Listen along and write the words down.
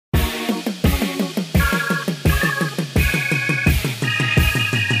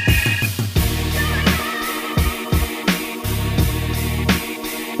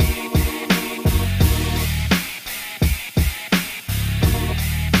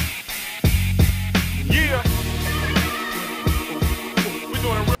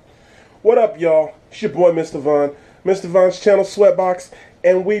What up, y'all? It's your boy, Mr. Von. Mr. Von's channel, Sweatbox.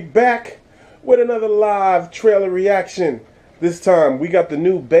 And we back with another live trailer reaction. This time, we got the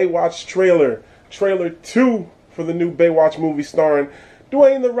new Baywatch trailer. Trailer 2 for the new Baywatch movie starring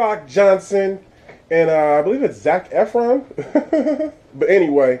Dwayne "The Rock" Johnson. And I believe it's Zac Efron. But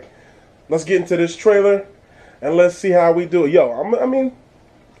anyway, let's get into this trailer. And let's see how we do it. Yo, I mean,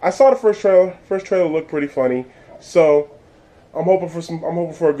 I saw the first trailer. First trailer looked pretty funny. So I'm hoping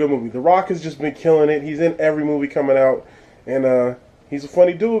for a good movie. The Rock has just been killing it. He's in every movie coming out, and he's a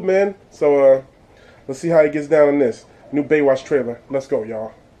funny dude, man. So let's see how he gets down in this new Baywatch trailer. Let's go,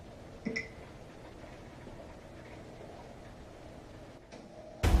 y'all.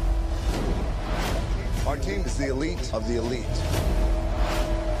 Our team is the elite of the elite.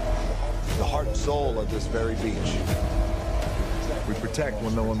 The heart and soul of this very beach. We protect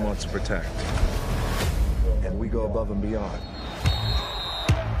when no one wants to protect. And we go above and beyond.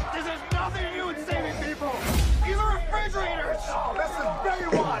 This has nothing to do with saving people! These are refrigerators! Oh, this is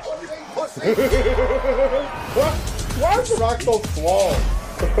Baywatch! Pussy! Why is The Rock so small?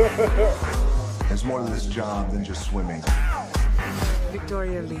 There's more to this job than just swimming.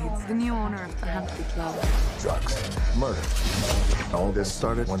 Victoria Leeds, the new owner of the Hampton Club. Drugs, murder. All this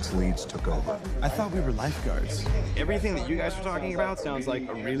started once Leeds took over. I thought we were lifeguards. Everything that you guys were talking about sounds like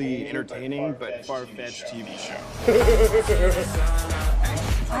a really entertaining but far-fetched TV show.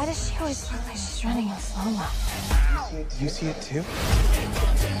 Why does she always look like she's running in slow-mo? Do you see it too?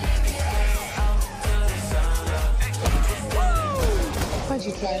 Why'd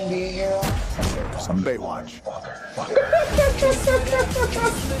you try and be a hero? Some Baywatch.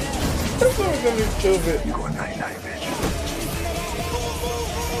 This one's gonna be stupid. You going night-night, bitch.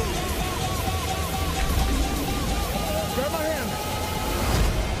 Grab my hand.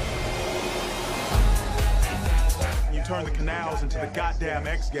 You turned the canals into the goddamn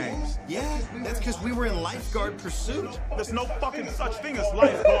X Games. Yeah, that's because we were in lifeguard pursuit. There's no fucking such thing as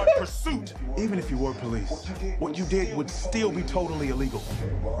lifeguard pursuit. Even if you were police, what you did would still be totally illegal.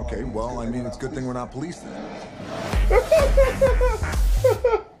 Okay, well, I mean, it's a good thing we're not police then.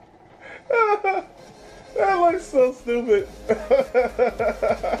 That looks so stupid.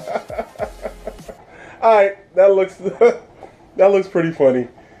 Alright, that looks pretty funny.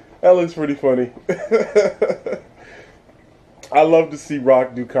 That looks pretty funny. I love to see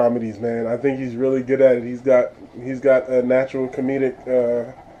Rock do comedies, man. I think he's really good at it. He's got a natural comedic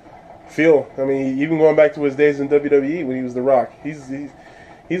feel. I mean, even going back to his days in WWE when he was The Rock, he's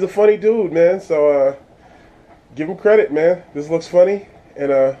a funny dude, man. So give him credit, man. This looks funny,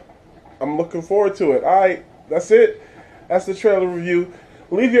 and I'm looking forward to it. All right, that's it. That's the trailer review.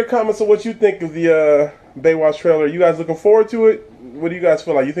 Leave your comments on what you think of the Baywatch trailer. You guys looking forward to it? What do you guys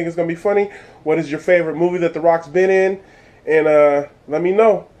feel like? You think it's gonna be funny? What is your favorite movie that The Rock's been in? And let me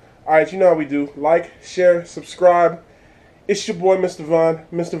know. All right, you know how we do. Like, share, subscribe. It's your boy, Mr. Von.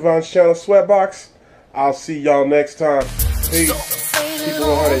 Mr. Von's channel, Sweatbox. I'll see y'all next time. Peace. Keep it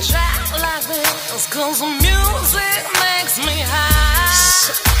 100.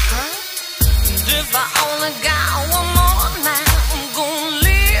 If I only got one more night, I'm gonna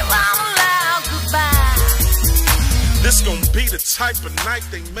live out loud goodbye. This gonna be the type of night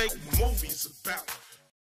they make movies about.